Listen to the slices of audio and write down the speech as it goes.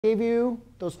gave you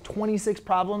those 26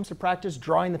 problems to practice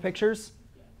drawing the pictures,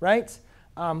 right?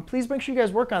 Please make sure you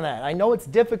guys work on that. I know it's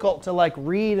difficult to like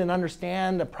read and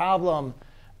understand a problem,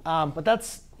 but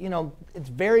that's, it's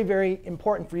very, very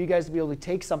important for you guys to be able to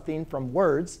take something from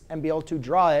words and be able to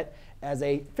draw it as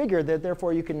a figure that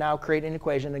therefore you can now create an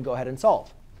equation and go ahead and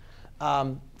solve.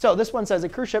 So this one says a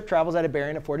cruise ship travels at a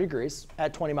bearing of 40 degrees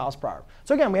at 20 miles per hour.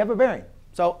 So again, we have a bearing.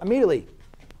 So immediately,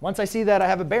 once I see that I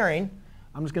have a bearing,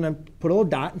 I'm just going to put a little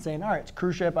dot and saying, all right, it's a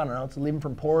cruise ship. I don't know, it's leaving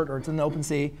from port or it's in the open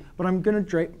sea. But I'm going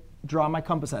to draw my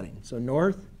compass heading. So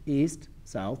north, east,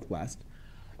 south, west.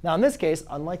 Now in this case,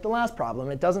 unlike the last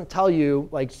problem, it doesn't tell you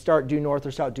like start due north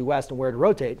or start due west and where to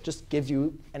rotate. It just gives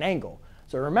you an angle.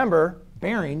 So remember,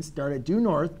 bearings start at due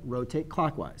north, rotate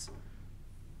clockwise.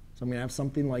 So I'm going to have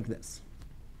something like this.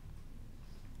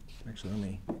 Actually, let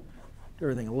me do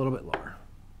everything a little bit lower.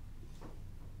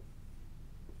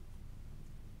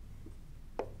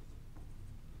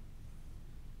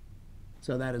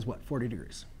 So that is what, 40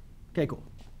 degrees. OK, cool.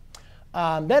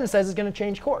 Then it says it's going to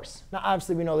change course. Now,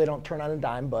 obviously, we know they don't turn on a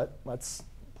dime, but let's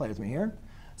play with me here.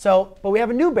 So, but we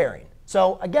have a new bearing.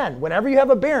 So again, whenever you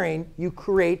have a bearing, you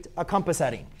create a compass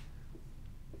heading.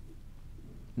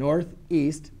 North,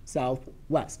 east, south,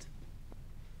 west.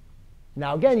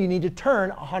 Now again, you need to turn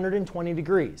 120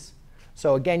 degrees.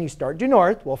 So again, you start due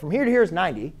north. Well, from here to here is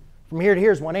 90. From here to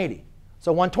here is 180.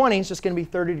 So 120 is just going to be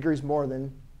 30 degrees more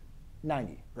than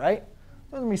 90, right?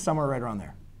 So it's going to be somewhere right around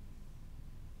there.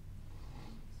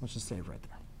 Let's just save right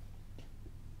there.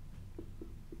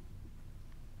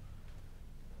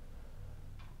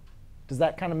 Does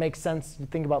that kind of make sense? You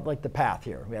think about like the path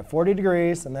here. We have 40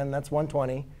 degrees, and then that's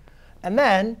 120. And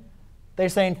then they're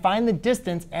saying find the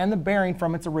distance and the bearing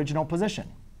from its original position.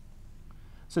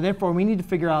 So therefore, we need to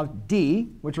figure out d,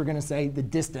 which we're going to say the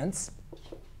distance.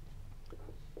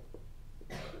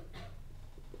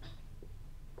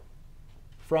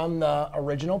 From the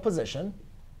original position.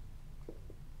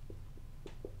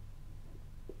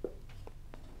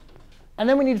 And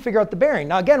then we need to figure out the bearing.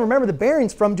 Now again, remember the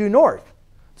bearing's from due north.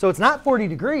 So it's not 40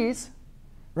 degrees,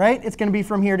 right? It's going to be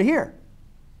from here to here,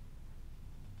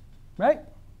 right?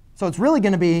 So it's really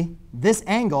going to be this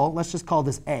angle. Let's just call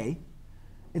this A.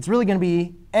 It's really going to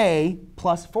be A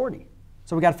plus 40.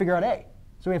 So we got to figure out A.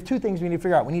 So we have two things we need to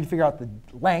figure out. We need to figure out the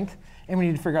length, and we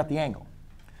need to figure out the angle.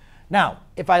 Now,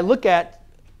 if I look at,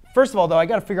 first of all, though, I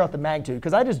got to figure out the magnitude.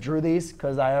 Because I just drew these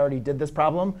because I already did this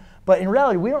problem. But in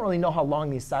reality, we don't really know how long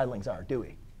these side lengths are, do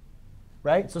we?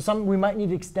 Right? So we might need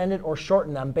to extend it or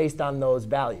shorten them based on those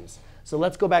values. So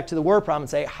let's go back to the word problem and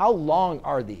say, how long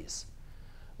are these?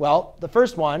 Well, the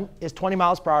first one is 20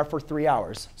 miles per hour for 3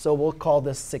 hours. So we'll call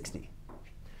this 60.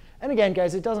 And again,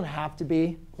 guys, it doesn't have to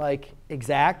be like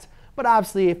exact. But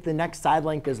obviously, if the next side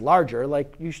length is larger,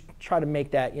 like you should try to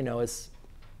make that as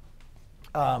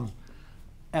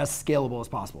scalable as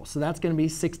possible. So that's going to be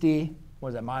 60, what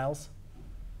is that, miles?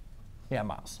 Yeah,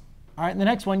 miles. All right, and the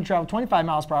next one, you travel 25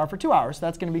 miles per hour for 2 hours. So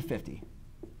that's going to be 50.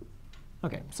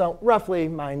 OK, so roughly,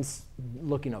 mine's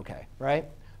looking OK, right?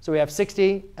 So we have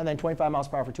 60 and then 25 miles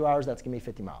per hour for 2 hours. That's going to be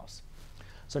 50 miles.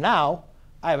 So now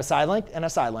I have a side length and a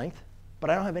side length, but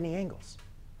I don't have any angles.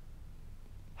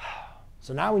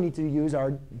 So now we need to use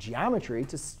our geometry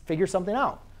to figure something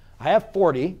out. I have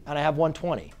 40 and I have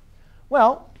 120.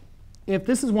 Well, if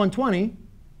this is 120,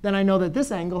 then I know that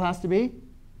this angle has to be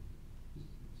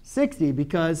 60,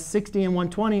 because 60 and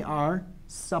 120 are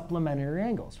supplementary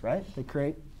angles, right? They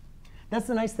create. That's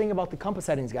the nice thing about the compass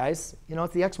headings, guys.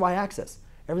 It's the x-y axis.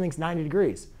 Everything's 90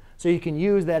 degrees. So you can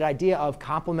use that idea of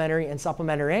complementary and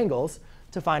supplementary angles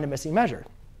to find a missing measure.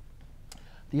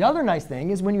 The other nice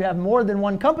thing is when you have more than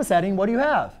one compass heading, what do you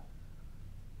have?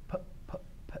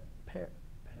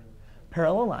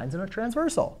 Parallel lines and a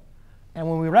transversal. And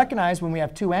when we recognize when we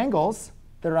have two angles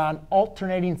that are on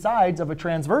alternating sides of a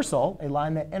transversal, a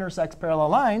line that intersects parallel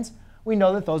lines, we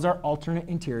know that those are alternate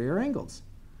interior angles.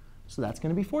 So that's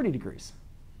going to be 40 degrees.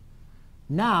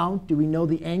 Now, do we know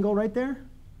the angle right there?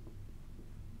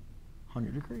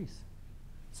 100 degrees.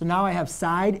 So now I have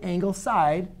side, angle,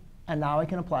 side. And now I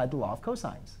can apply the law of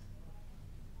cosines.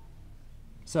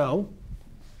 So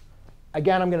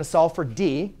again, I'm going to solve for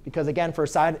d. Because again, for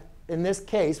side, in this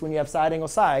case, when you have side, angle,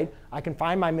 side, I can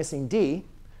find my missing d.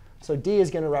 So d is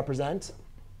going to represent,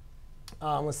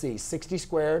 let's see, 60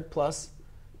 squared plus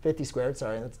 50 squared.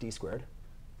 Sorry, that's d squared.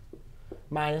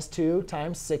 Minus 2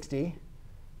 times 60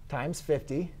 times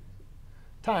 50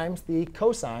 times the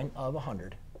cosine of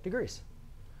 100 degrees.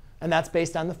 And that's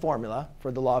based on the formula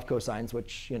for the law of cosines,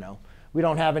 which we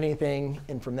don't have anything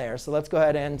in from there. So let's go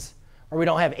ahead and, or we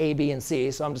don't have a, b, and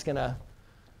c. So I'm just going to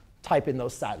type in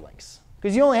those side lengths.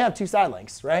 Because you only have two side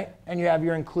lengths, right? And you have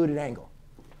your included angle.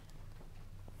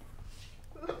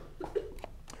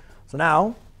 So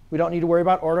now we don't need to worry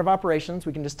about order of operations.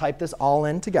 We can just type this all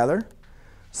in together.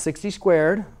 60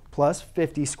 squared plus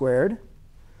 50 squared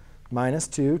minus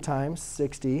 2 times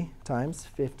 60 times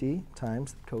 50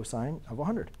 times the cosine of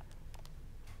 100.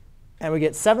 And we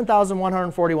get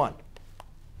 7,141. Are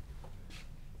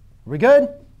we good?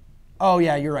 Oh,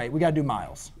 yeah, you're right. We got to do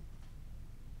miles.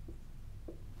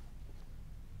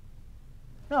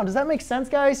 No, does that make sense,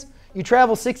 guys? You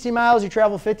travel 60 miles, you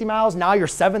travel 50 miles, now you're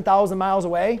 7,000 miles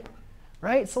away,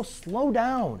 right? So slow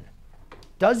down.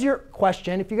 Does your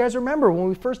question, if you guys remember when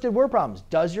we first did word problems,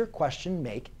 does your question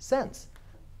make sense?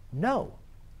 No.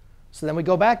 So then we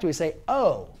go back to it and say,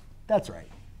 oh, that's right.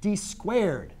 D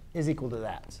squared is equal to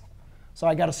that. So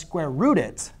I got to square root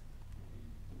it.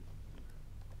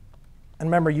 And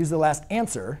remember, use the last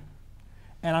answer.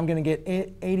 And I'm going to get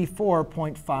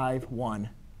 84.51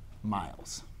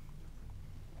 miles.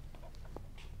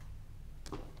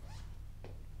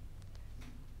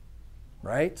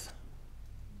 Right?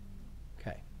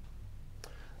 OK.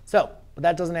 So, but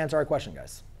that doesn't answer our question,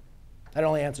 guys. That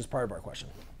only answers part of our question.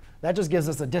 That just gives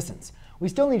us a distance. We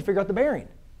still need to figure out the bearing.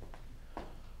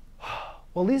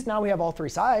 Well, at least now we have all three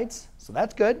sides. So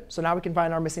that's good. So now we can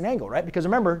find our missing angle, right? Because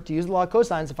remember, to use the law of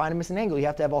cosines to find a missing angle, you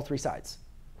have to have all three sides.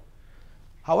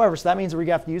 However, so that means we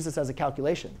have to use this as a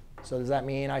calculation. So does that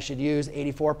mean I should use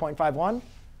 84.51?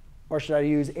 Or should I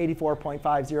use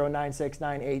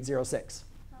 84.50969806?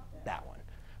 That one.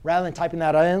 Rather than typing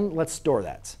that in, let's store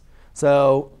that.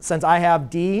 So since I have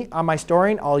D on my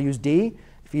storing, I'll use D.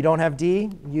 If you don't have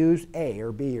D, use A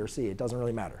or B or C. It doesn't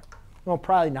really matter. Well,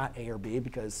 probably not A or B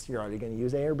because you're already going to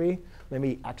use A or B.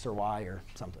 Maybe X or Y or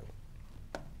something.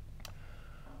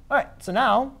 All right, so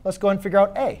now let's go and figure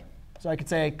out A. So I could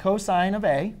say cosine of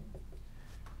A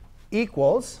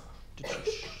equals,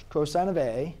 cosine of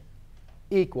A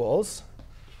equals,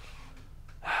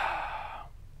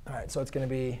 all right, so it's going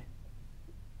to be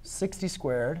 60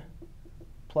 squared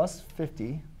plus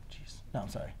 50, no, I'm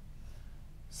sorry,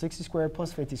 60 squared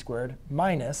plus 50 squared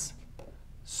minus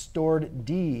stored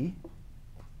D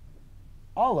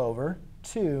all over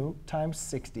 2 times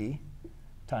 60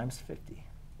 times 50.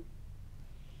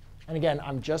 And again,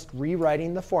 I'm just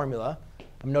rewriting the formula.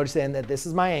 I'm noticing that this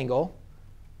is my angle.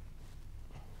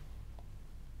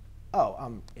 Oh,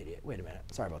 I'm an idiot. Wait a minute.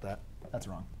 Sorry about that. That's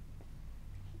wrong.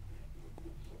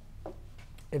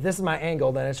 If this is my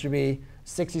angle, then it should be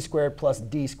 60 squared plus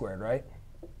D squared, right?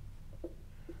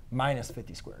 Minus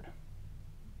 50 squared.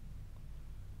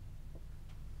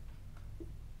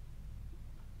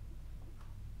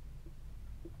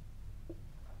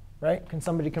 Right? Can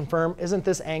somebody confirm? Isn't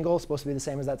this angle supposed to be the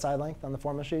same as that side length on the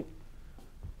formula sheet?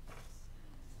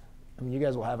 I mean, you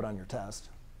guys will have it on your test.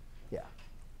 Yeah.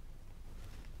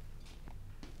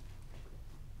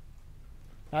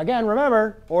 Now again,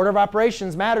 remember, order of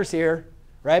operations matters here,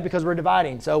 right? Because we're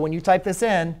dividing. So when you type this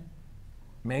in,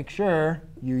 make sure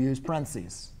you use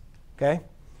parentheses. OK?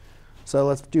 So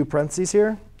let's do parentheses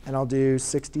here. And I'll do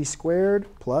 60 squared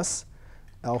plus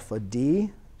alpha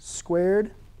d squared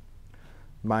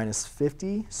minus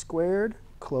 50 squared,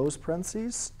 close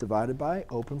parentheses, divided by,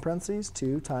 open parentheses,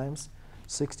 2 times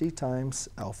 60 times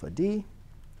alpha d.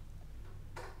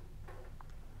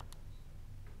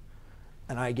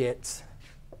 And I get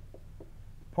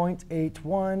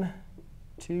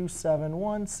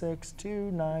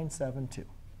 0.8127162972.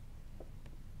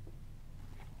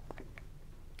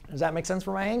 Does that make sense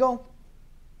for my angle?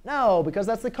 No, because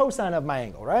that's the cosine of my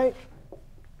angle, right?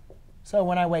 So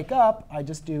when I wake up, I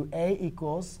just do A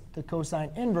equals the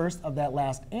cosine inverse of that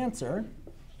last answer.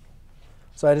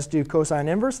 So I just do cosine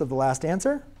inverse of the last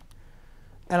answer.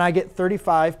 And I get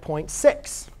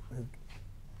 35.6.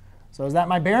 So is that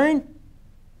my bearing?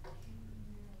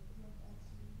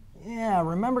 Yeah,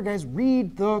 remember, guys,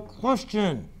 read the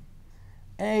question.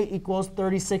 A equals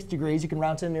 36 degrees. You can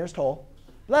round to the nearest whole.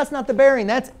 But that's not the bearing.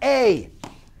 That's A.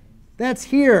 That's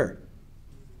here.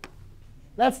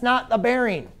 That's not the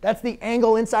bearing. That's the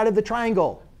angle inside of the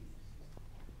triangle.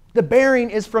 The bearing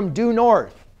is from due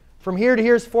north. From here to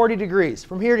here is 40 degrees.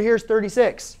 From here to here is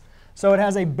 36. So it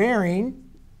has a bearing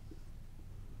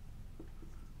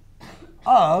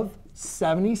of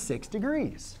 76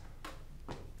 degrees.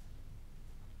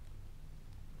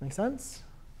 Make sense?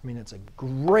 I mean, it's a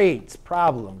great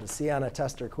problem to see on a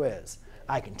test or quiz.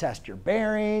 I can test your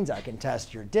bearings. I can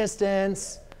test your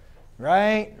distance.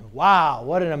 Right? Wow,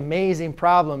 what an amazing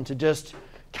problem to just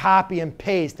copy and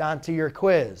paste onto your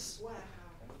quiz. Wow.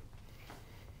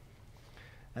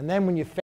 And then when you